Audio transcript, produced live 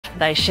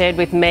they shared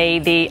with me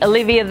the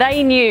Olivia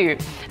they knew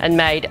and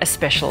made a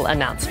special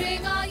announcement. I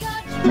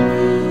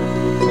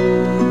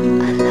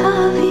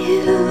love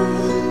you.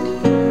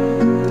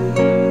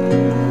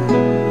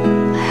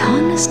 I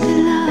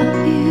honestly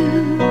love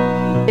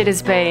you. It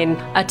has been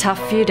a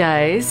tough few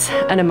days,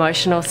 an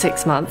emotional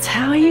 6 months.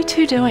 How are you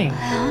two doing?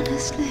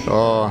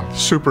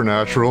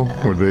 Supernatural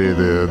would be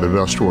the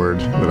best word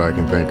that I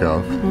can think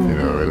of. You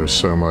know, there's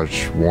so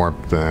much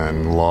warmth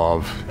and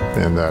love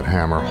in that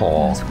Hammer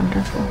Hall. That's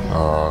wonderful.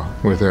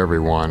 With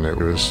everyone. It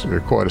was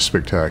quite a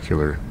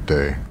spectacular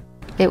day.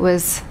 It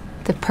was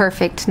the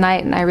perfect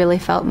night, and I really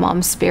felt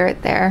Mom's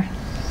spirit there.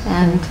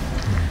 And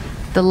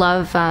the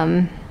love,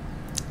 I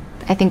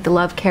think the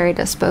love carried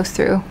us both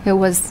through. It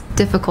was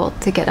difficult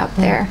to get up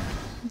there.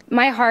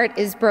 My heart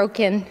is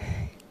broken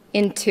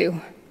in two.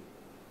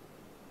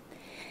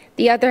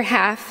 The other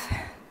half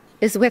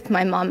is with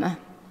my mama.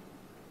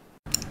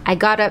 I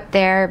got up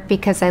there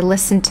because I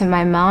listened to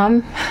my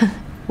mom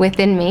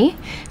within me.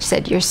 She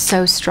said, "You're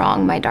so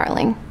strong, my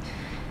darling.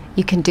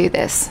 You can do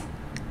this."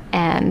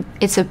 And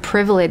it's a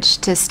privilege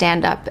to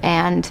stand up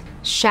and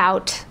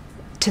shout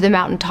to the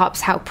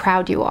mountaintops how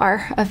proud you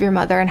are of your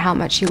mother and how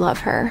much you love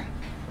her.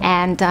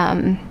 And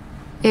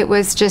it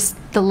was just,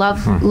 the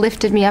love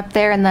lifted me up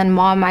there, and then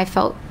Mom, I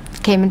felt,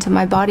 came into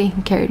my body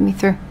and carried me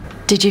through.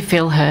 Did you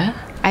feel her?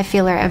 I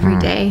feel her every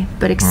day,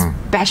 but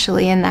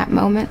especially in that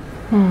moment.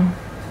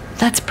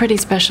 That's pretty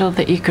special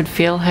that you could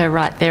feel her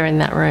right there in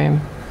that room.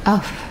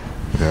 Oh.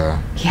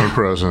 Yeah. Her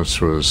presence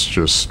was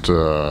just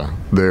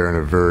there in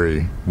a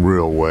very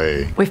real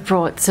way. We've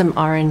brought some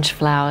orange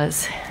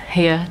flowers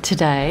here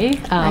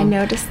today. I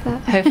noticed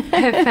that. Her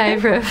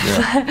favourite,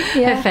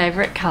 her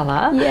favourite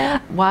colour. Yeah.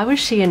 Why was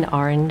she an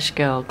orange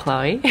girl,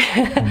 Chloe?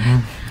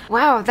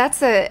 Wow,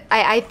 that's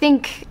I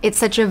think it's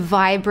such a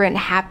vibrant,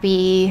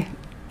 happy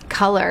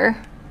color.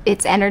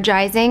 It's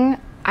energizing.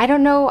 I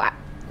don't know,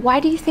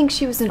 why do you think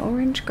she was an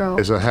orange girl?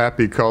 It's a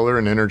happy color,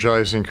 an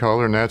energizing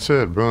color, and that's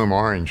it. Boom,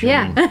 orange.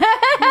 Yeah.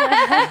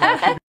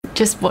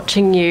 Just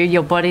watching you,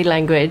 your body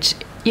language,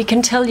 you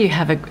can tell you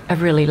have a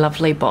really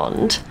lovely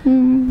bond.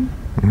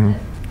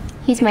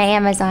 He's my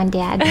Amazon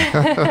dad.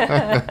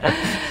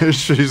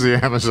 She's the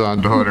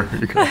Amazon daughter.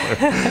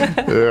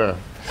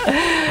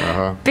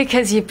 Yeah.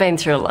 Because you've been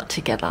through a lot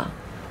together.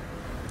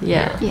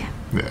 Yeah. Yeah.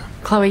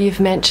 Chloe, you've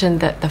mentioned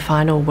that the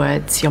final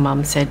words your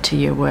mum said to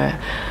you were,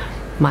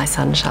 "My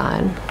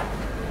sunshine."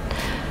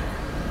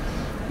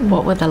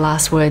 What were the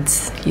last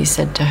words you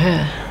said to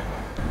her?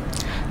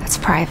 That's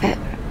private.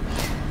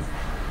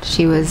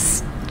 She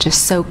was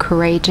just so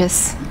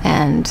courageous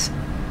and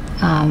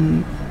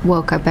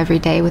woke up every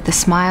day with a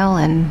smile,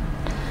 and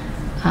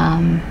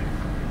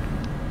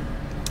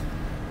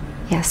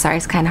yeah, sorry,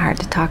 it's kind of hard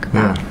to talk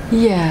about.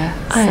 Yeah.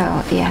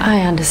 I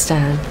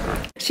understand.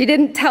 She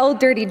didn't tell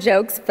dirty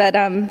jokes, but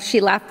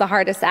she laughed the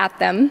hardest at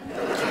them.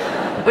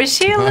 Was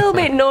she a little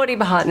bit naughty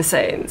behind the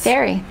scenes?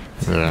 Very.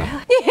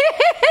 Yeah.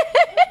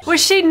 Was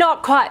she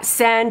not quite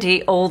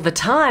Sandy all the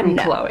time,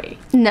 Chloe?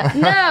 No.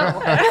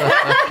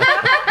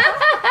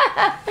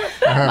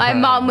 My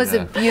mom was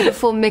a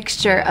beautiful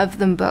mixture of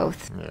them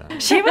both.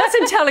 She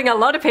wasn't telling a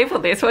lot of people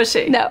this, was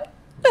she? No.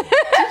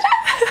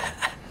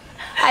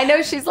 I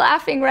know she's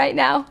laughing right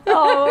now.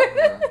 Oh.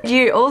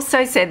 You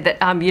also said that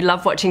you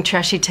love watching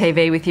trashy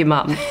TV with your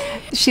mum.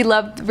 She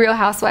loved Real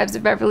Housewives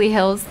of Beverly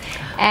Hills,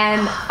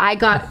 and I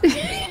got...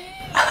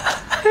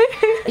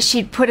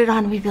 She'd put it on,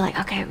 and we'd be like,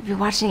 okay, we'd be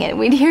watching it, and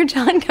we'd hear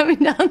John coming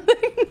down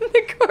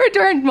the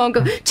corridor, and Mom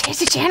go, change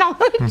the channel.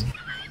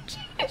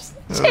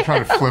 I'm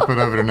trying to flip it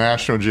over to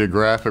National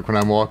Geographic when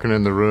I'm walking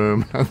in the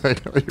room. They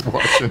know you're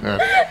watching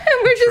that And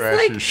we're just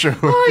trashy like, show.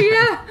 oh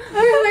yeah,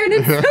 we're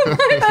learning so much.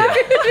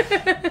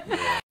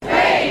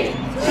 3,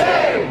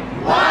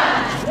 2,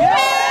 1.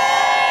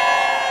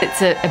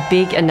 It's a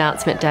big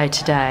announcement day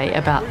today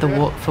about the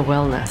Walk for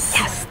Wellness.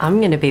 Yes. I'm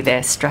going to be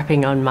there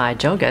strapping on my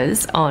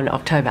joggers on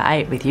October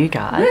 8 with you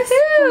guys.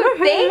 Woohoo!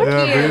 Thank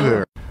Yeah, you. be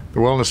there. The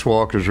Wellness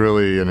Walk is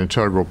really an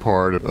integral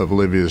part of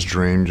Olivia's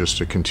dream,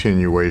 just a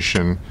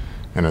continuation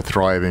and a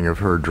thriving of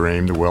her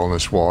dream. The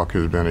Wellness Walk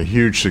has been a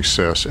huge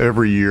success.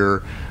 Every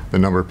year, the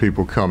number of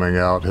people coming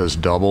out has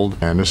doubled,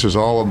 and this is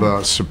all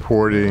about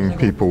supporting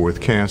people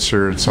with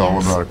cancer. It's all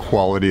about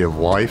quality of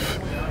life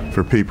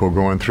for people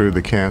going through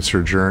the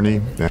cancer journey.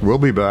 And we'll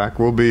be back.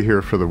 We'll be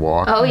here for the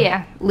walk. Oh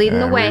yeah,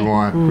 leading the way.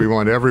 We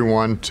want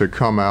everyone to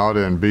come out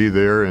and be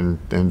there and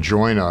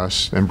join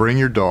us, and bring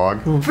your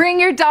dog. Bring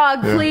your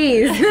dog,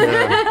 please.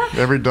 Yeah.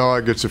 Every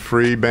dog gets a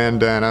free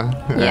bandana,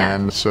 Yeah.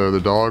 and so the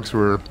dogs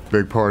were a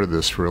big part of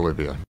this for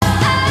Olivia.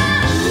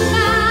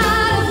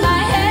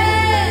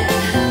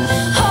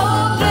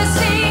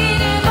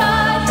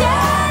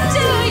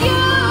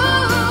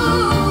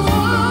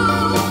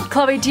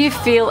 Chloe, do you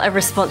feel a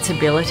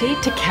responsibility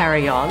to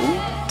carry on,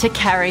 to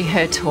carry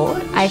her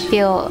torch? I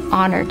feel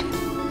honored.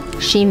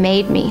 She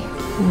made me,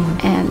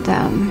 and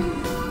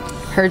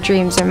her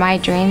dreams are my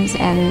dreams,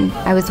 and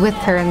I was with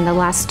her in the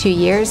last 2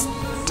 years,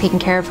 taking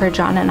care of her,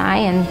 John and I,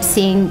 and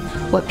seeing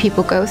what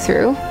people go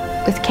through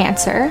with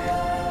cancer.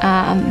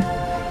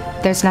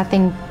 There's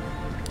nothing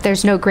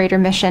there's no greater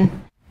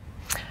mission.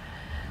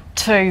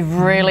 Two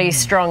really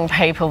strong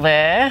people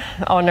there,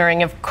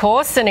 honouring, of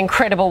course, an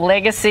incredible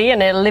legacy.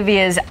 And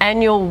Olivia's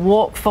annual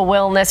Walk for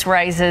Wellness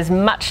raises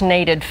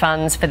much-needed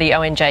funds for the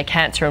ONJ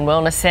Cancer and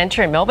Wellness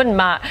Centre in Melbourne.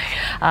 Mark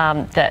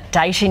that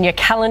date in your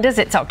calendars.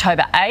 It's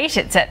October 8.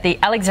 It's at the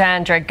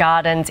Alexandra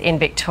Gardens in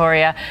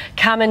Victoria.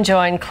 Come and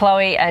join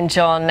Chloe and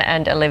John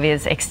and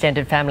Olivia's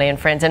extended family and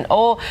friends. And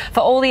for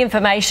all the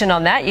information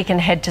on that, you can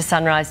head to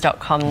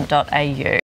sunrise.com.au.